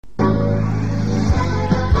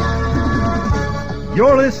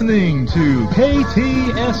You're listening to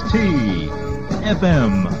KTST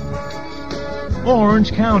FM,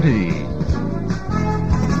 Orange County.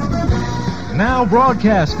 Now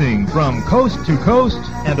broadcasting from coast to coast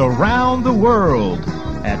and around the world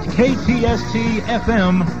at KTSTFM.com.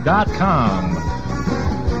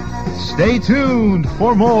 Stay tuned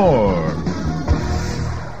for more.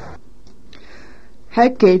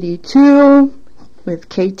 Heck 82 with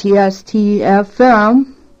KTST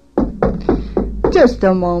FM. Just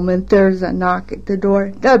a moment, there's a knock at the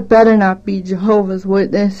door. That better not be Jehovah's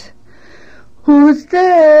Witness. Who's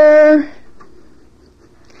there?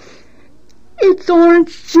 It's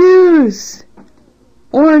Orange Juice.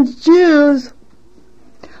 Orange Juice?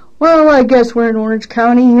 Well, I guess we're in Orange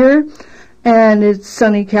County here, and it's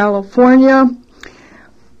sunny California.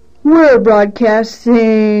 We're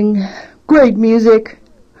broadcasting great music.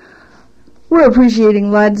 We're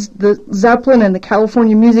appreciating Led Zeppelin and the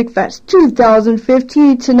California Music Fest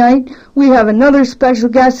 2015 tonight. We have another special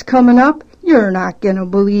guest coming up. You're not going to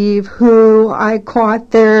believe who I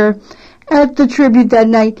caught there at the tribute that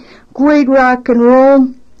night. Great rock and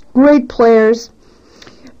roll, great players,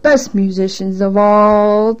 best musicians of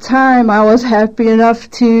all time. I was happy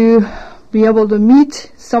enough to be able to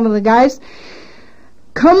meet some of the guys.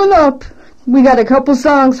 Coming up, we got a couple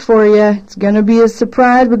songs for you. It's going to be a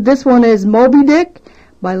surprise, but this one is Moby Dick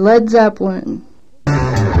by Led Zeppelin.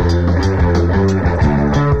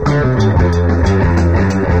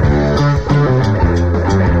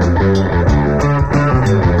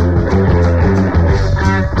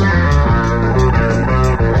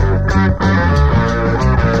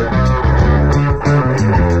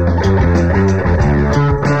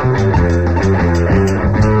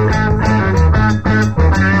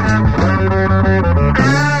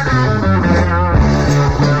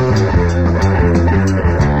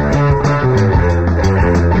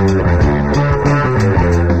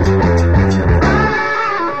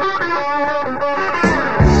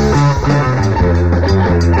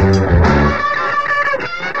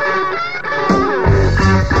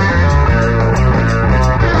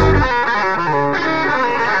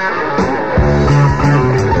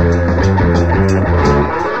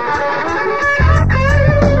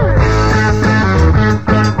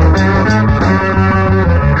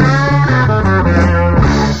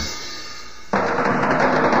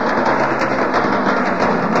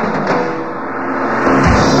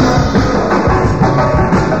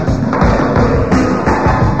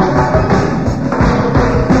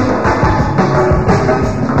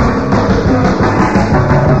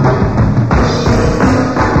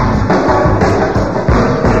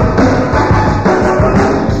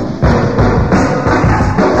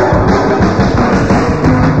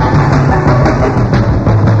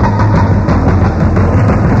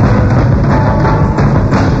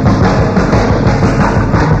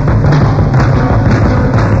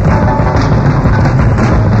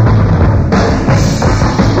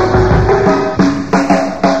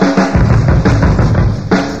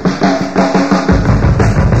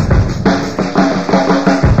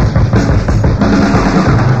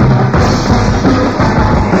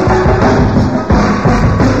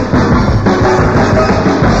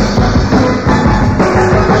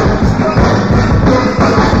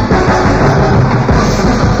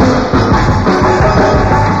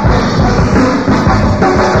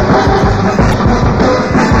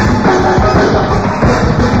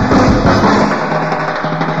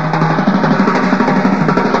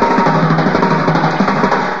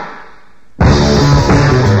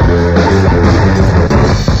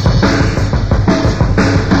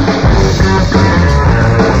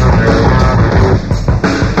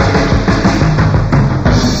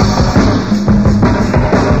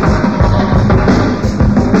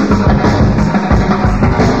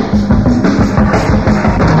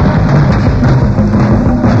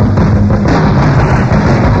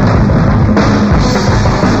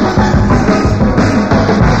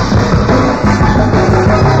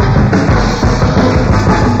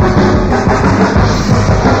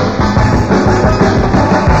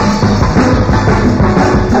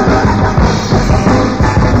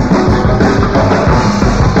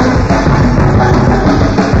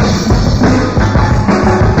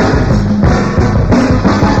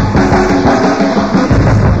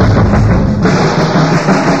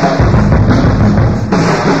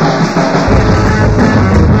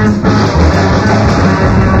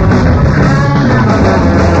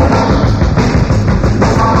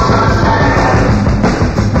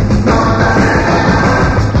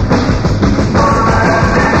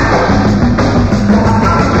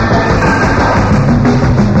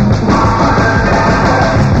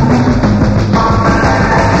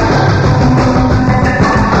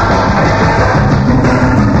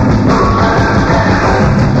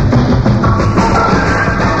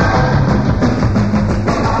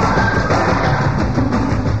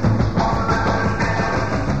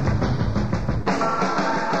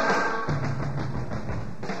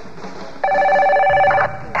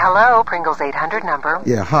 Pringles 800 number.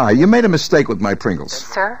 Yeah, hi. You made a mistake with my Pringles.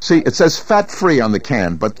 Sir? See, it says fat-free on the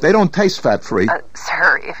can, but they don't taste fat-free.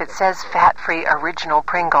 Sir, if it says fat-free original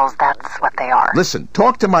Pringles, that's what they are. Listen,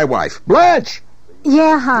 talk to my wife. Blanche!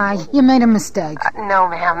 Yeah, hi. You made a mistake. No,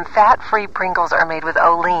 ma'am. Fat-free Pringles are made with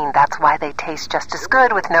Olean. That's why they taste just as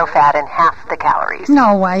good with no fat and half the calories.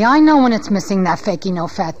 No way. I know when it's missing that fakey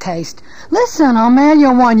no-fat taste. Listen, I'll mail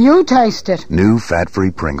you one. You taste it. New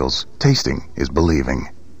fat-free Pringles. Tasting is believing.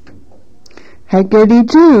 Heckity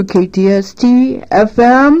 2, KTST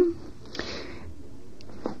FM.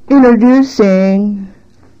 Introducing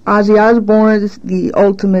Ozzy Osbourne's The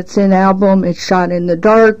Ultimate Sin album. It's Shot in the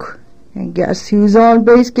Dark. And guess who's on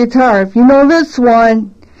bass guitar? If you know this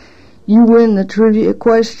one, you win the trivia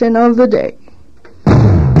question of the day.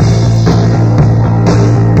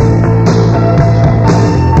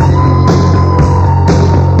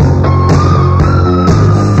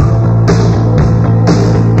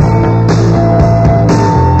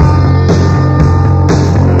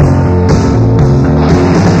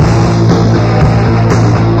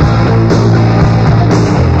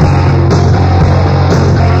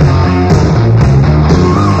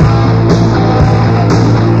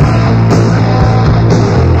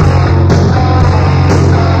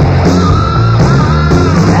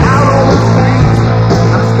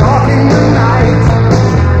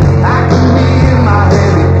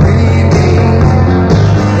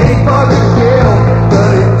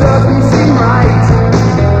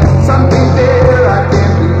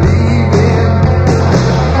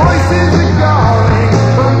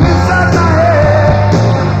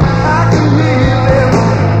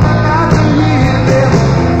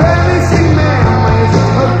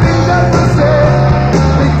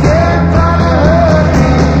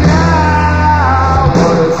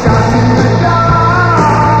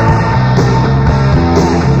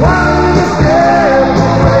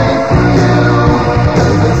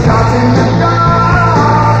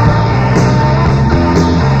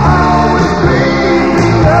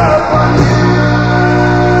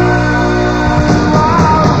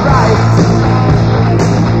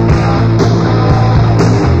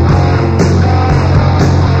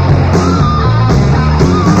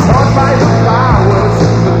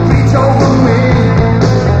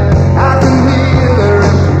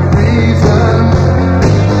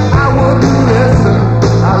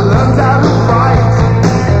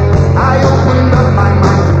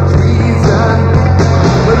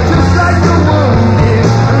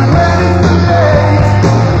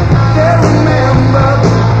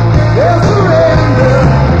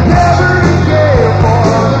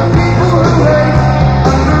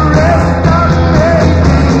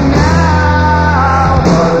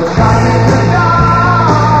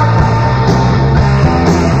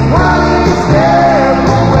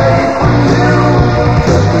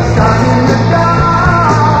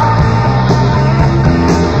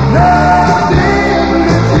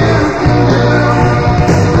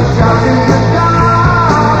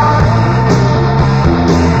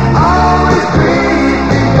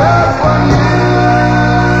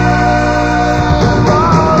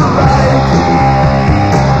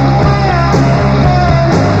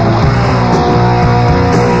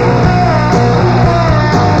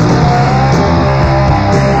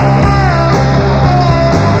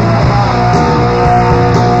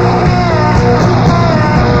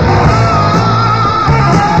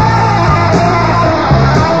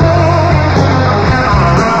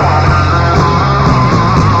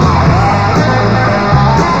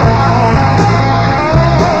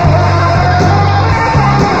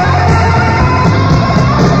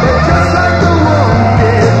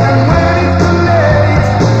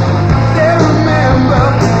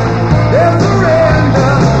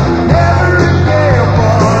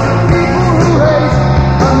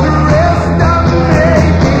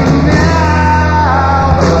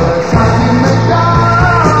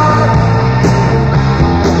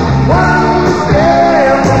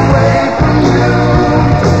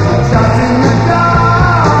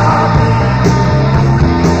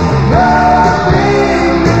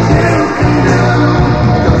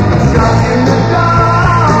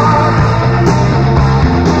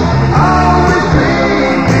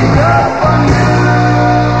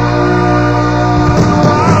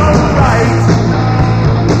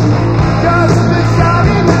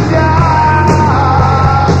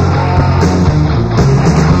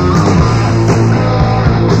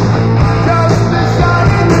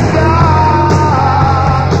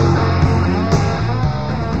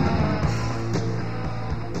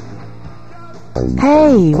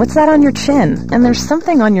 Hey, what's that on your chin? And there's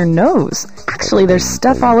something on your nose. Actually, there's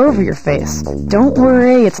stuff all over your face. Don't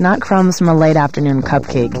worry, it's not crumbs from a late afternoon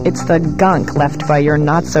cupcake. It's the gunk left by your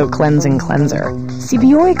not-so-cleansing cleanser. See,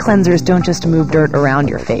 Biore cleansers don't just move dirt around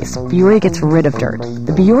your face. Biore gets rid of dirt.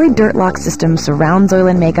 The Biore Dirt Lock system surrounds oil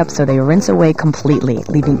and makeup so they rinse away completely,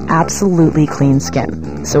 leaving absolutely clean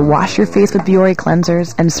skin. So wash your face with Biore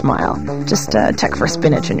cleansers and smile. Just check for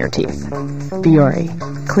spinach in your teeth. Biore.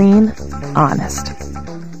 Clean, honest.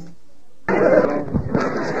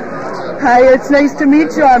 Hi, it's nice to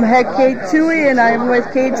meet you. I'm Heck Kate Tui, and I'm with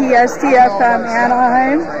KTST-FM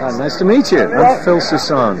Anaheim. Nice to meet you. I'm Phil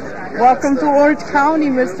Susan. Welcome to Orange County,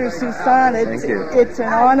 Mr. Susan. Thank you. It's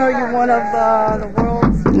an honor. You're one of the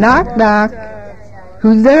world's... Knock, knock.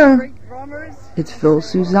 Who's there? It's Phil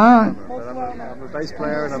Susan. I'm a bass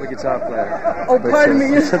player and I'm a guitar player. Oh, pardon me.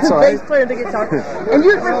 You're the bass player and the guitar player. And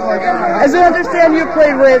you, as I understand, you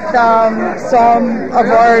played with some of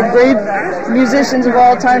our great musicians of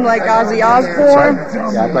all time, like Ozzy Osbourne.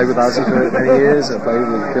 Yeah, I played with Ozzy for many years. I played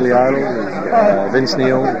with Billy Idol, with Vince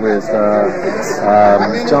Neil, with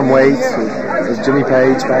John Waite, with Jimmy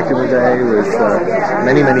Page back in the day, with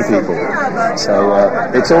many, many people. So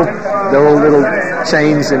they're all little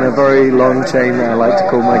chains in a very long chain that I like to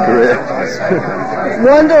call my career.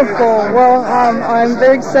 Wonderful. Well, I'm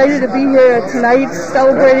very excited to be here tonight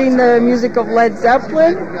celebrating the music of Led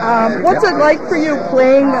Zeppelin. What's it like for you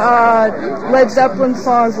playing Led Zeppelin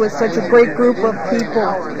songs with such a great group of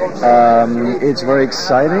people? It's very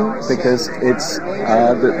exciting because it's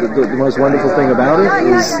the most wonderful thing about it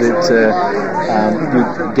is that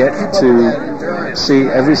you get to see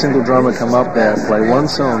every single drummer come up there and play one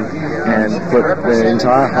song and put their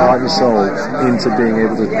entire heart and soul into being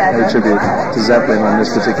able to pay tribute to Zeppelin on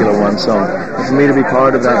this particular one song. And for me to be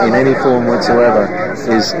part of that in any form whatsoever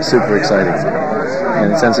is super exciting.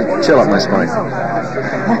 And it sends a chill up my spine.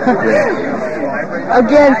 Yeah.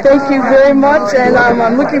 Again, thank you very much, and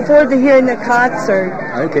I'm looking forward to hearing the concert.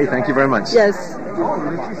 Okay, thank you very much. Yes.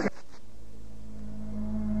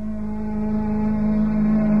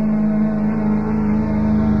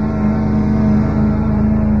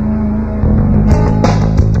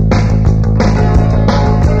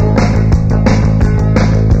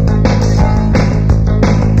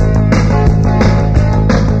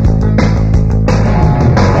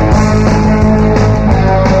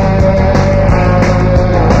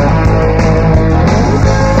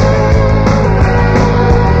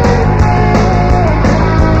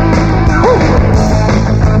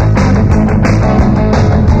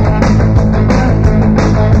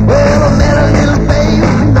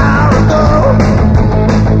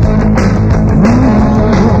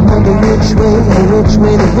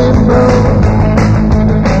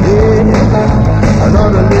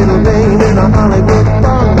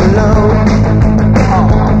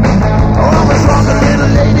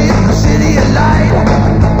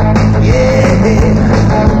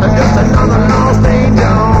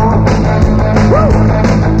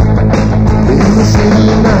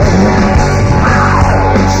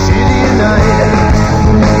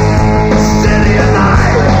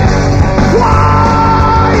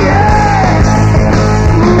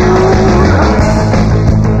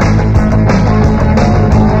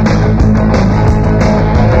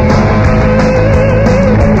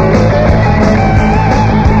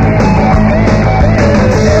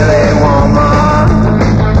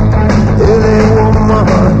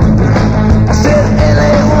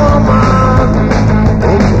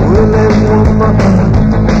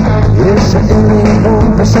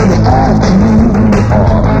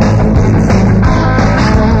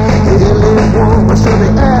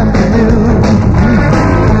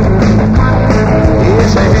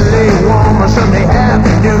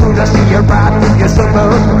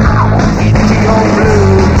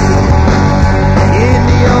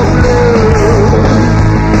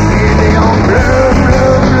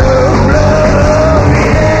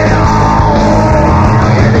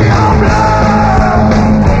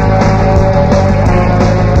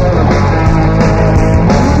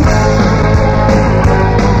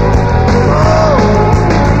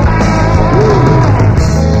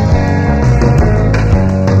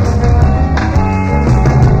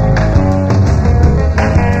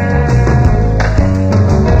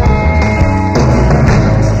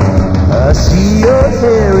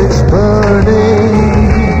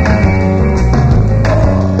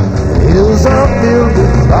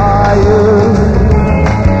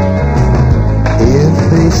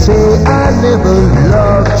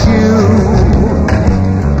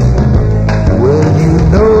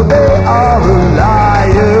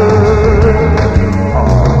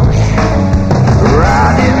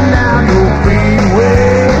 Riding down your freeway.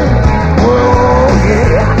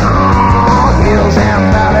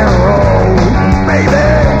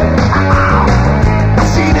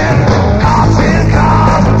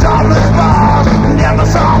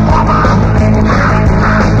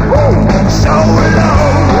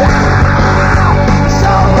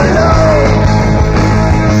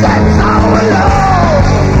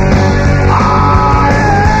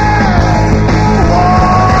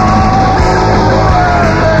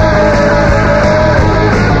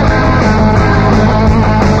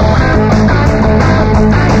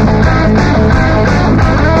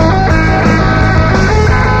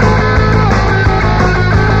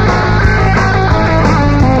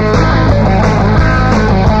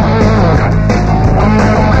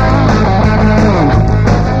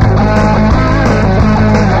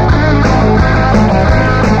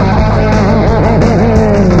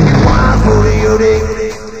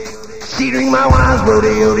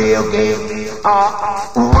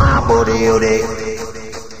 wine booty all day.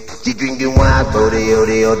 She drinking wine booty all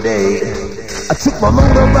day. I took my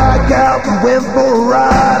motorbike out and went for a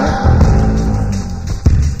ride.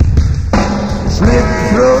 Slit the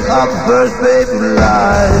throat of the first baby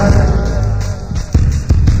line.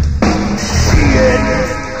 She had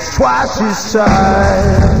twice his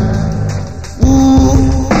size.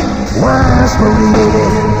 Ooh, wine booty.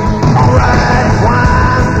 Alright,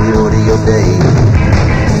 wine booty all day.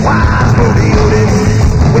 Wine booty all day.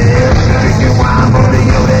 Well, she drinking wine booty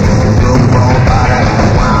all day. Blue ball body,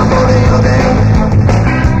 wine booty all day.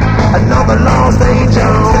 Another lost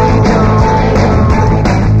angel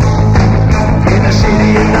in the city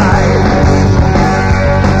at night.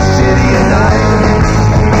 City at night.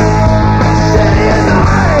 City at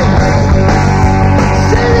night.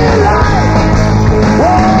 City at night.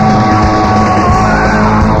 Whoa!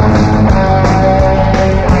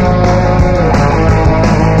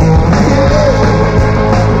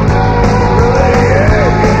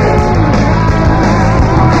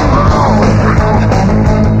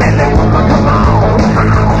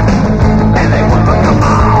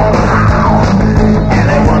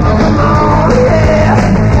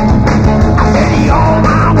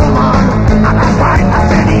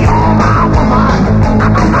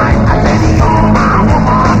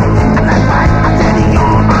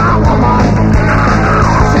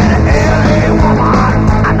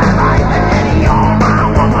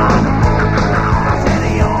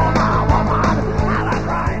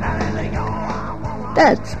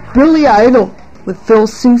 That's Billy Idol with Phil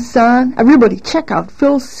Soussan. Everybody check out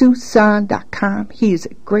philsoussan.com. He's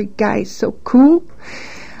a great guy, so cool.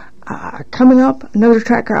 Coming up, another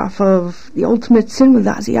track off of The Ultimate Sin with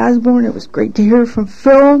Ozzy Osbourne. It was great to hear from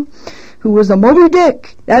Phil, who was a Moby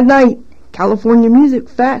Dick that night, California Music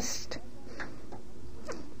Fest.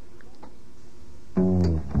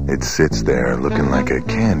 It sits there looking like a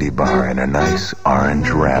candy bar in a nice orange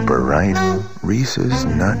wrapper, right? Reese's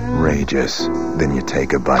Nutrageous. Then you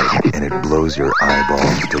take a bite and it blows your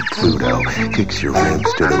eyeballs to Pluto, kicks your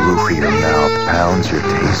ribs to the roof of your mouth, pounds your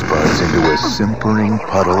taste buds into a simpering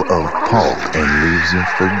puddle of pulp and leaves you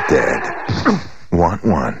for dead. Want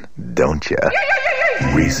one, don't ya?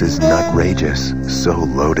 Reese's Nutrageous. So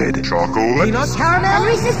loaded. Chocolate. Peanut caramel.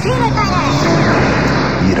 Reese's peanut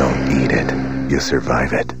butter. You don't eat it. You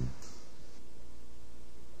survive it.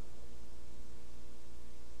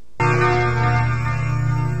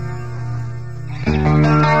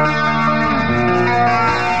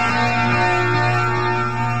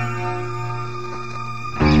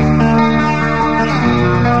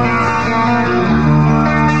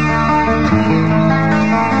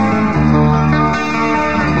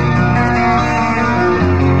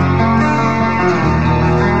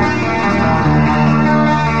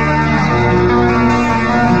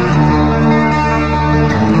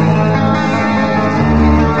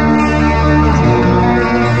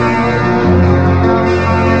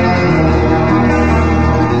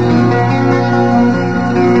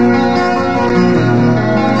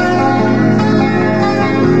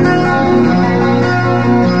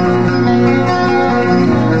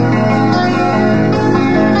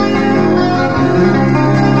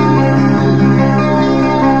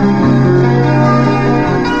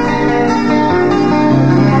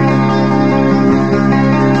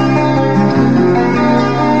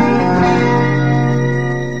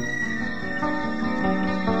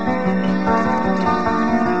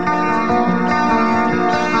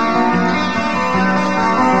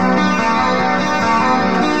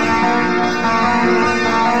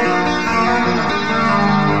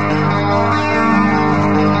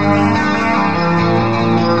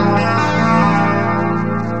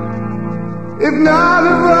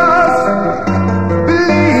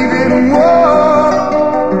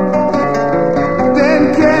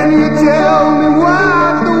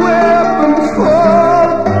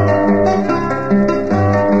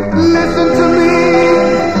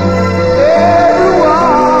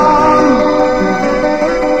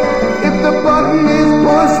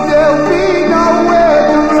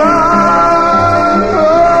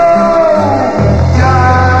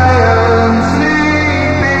 Giant,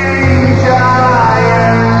 sleeping giant.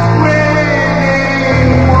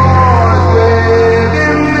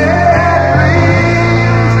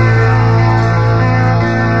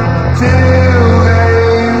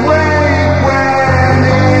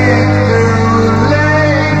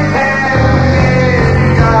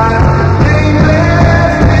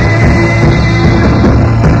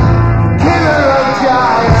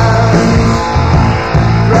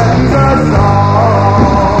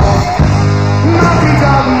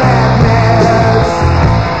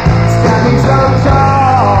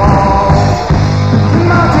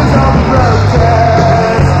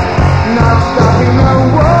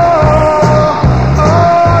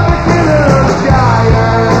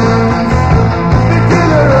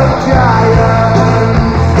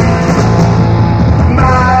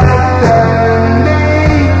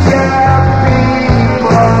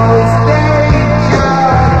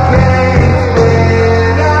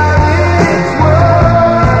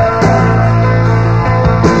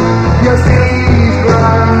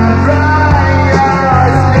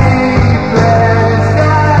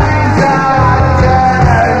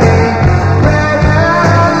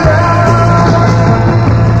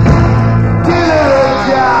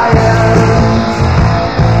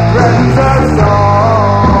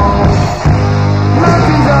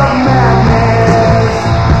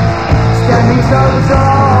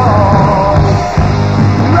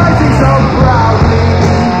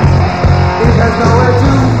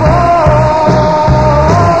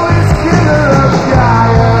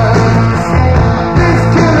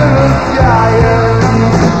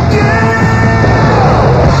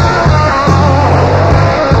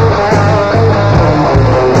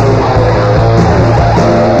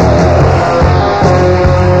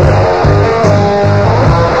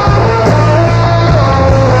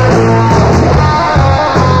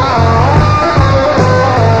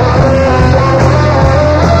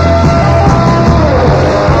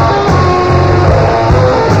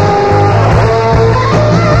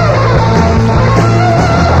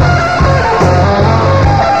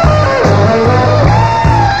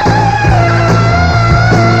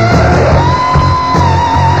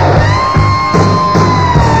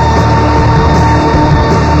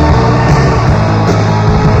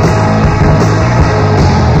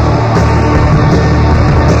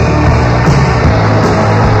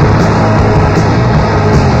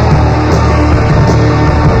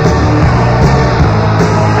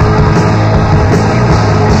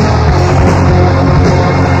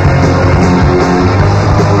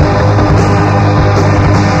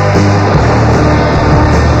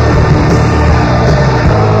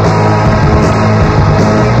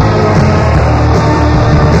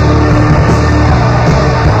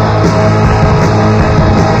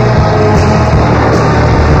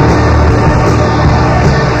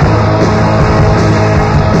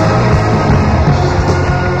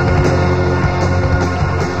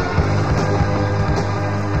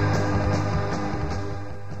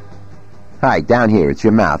 Hi, down here. It's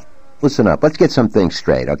your mouth. Listen up. Let's get some things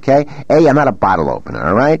straight, okay? A, I'm not a bottle opener,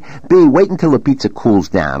 all right? B, wait until the pizza cools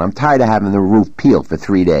down. I'm tired of having the roof peeled for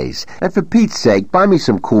 3 days. And for Pete's sake, buy me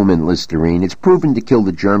some Cool Mint Listerine. It's proven to kill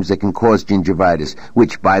the germs that can cause gingivitis,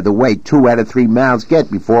 which, by the way, 2 out of 3 mouths get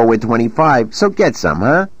before we're 25. So get some,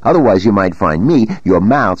 huh? Otherwise, you might find me, your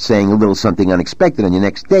mouth, saying a little something unexpected on your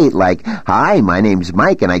next date, like, "Hi, my name's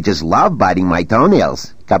Mike, and I just love biting my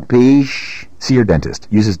toenails." Capiche? See your dentist.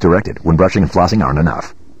 Use as directed when brushing and flossing aren't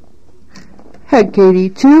enough. Head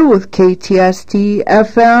KD2 with KTST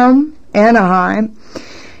FM Anaheim.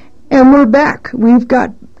 And we're back. We've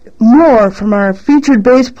got more from our featured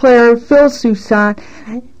bass player Phil Soussan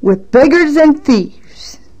with Beggars and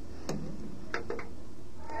Thieves.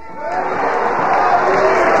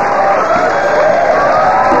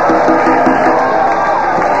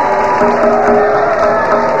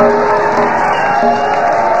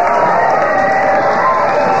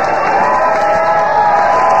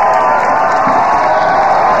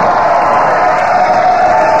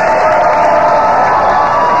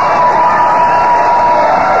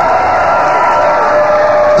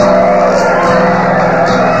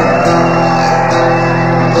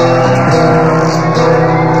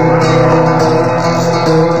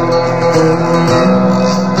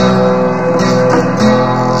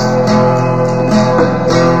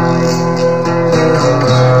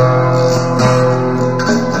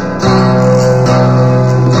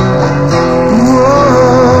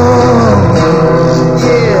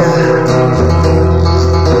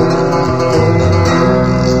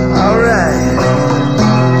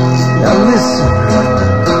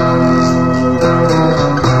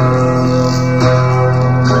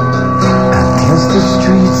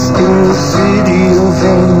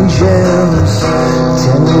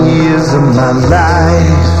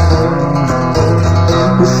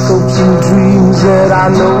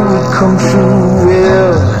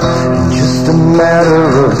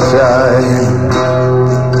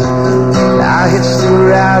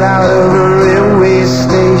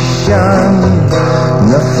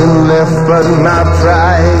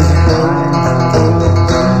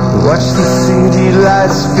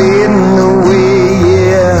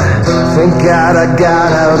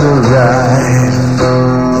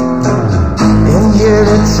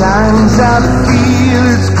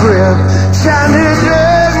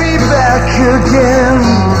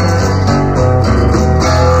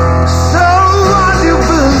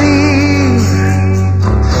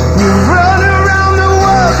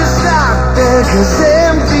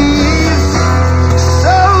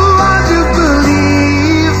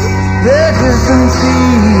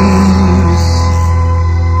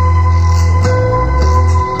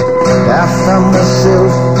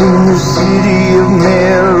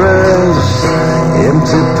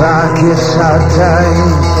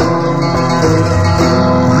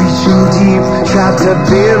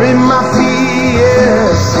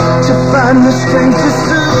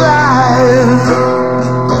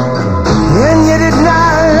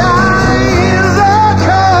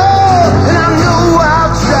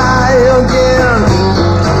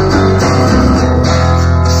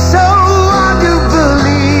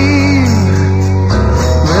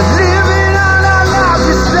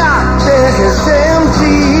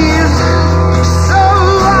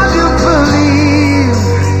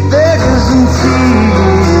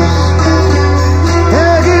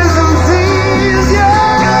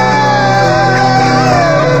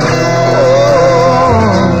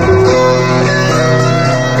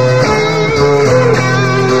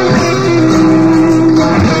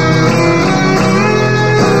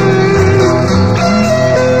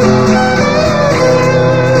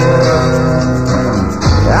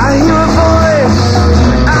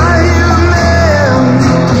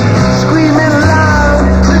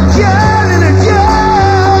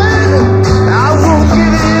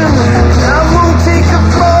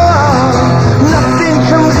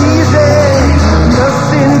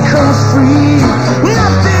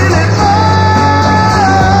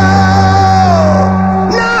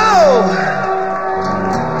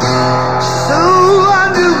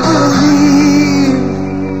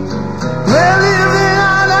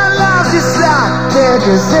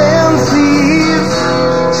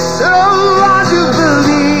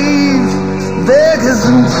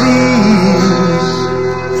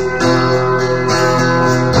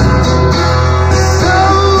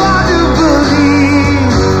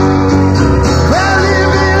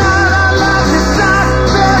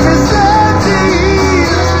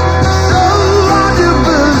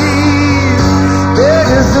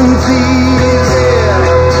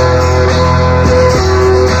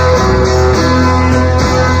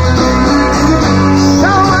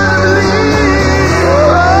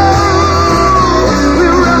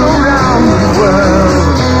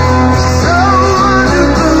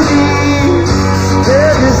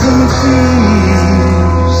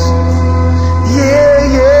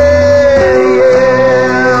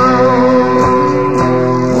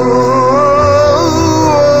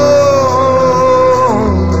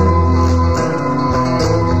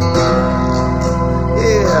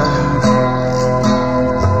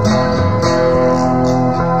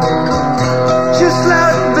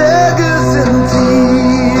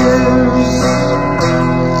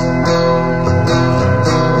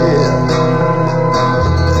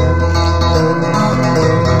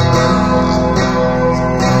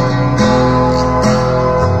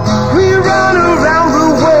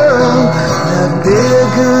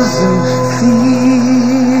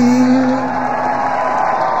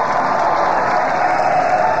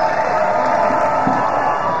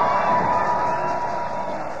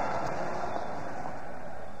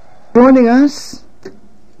 joining us.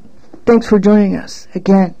 Thanks for joining us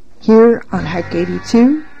again here on Hack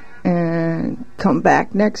 82. And come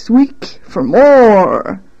back next week for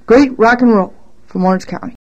more great rock and roll from Orange County.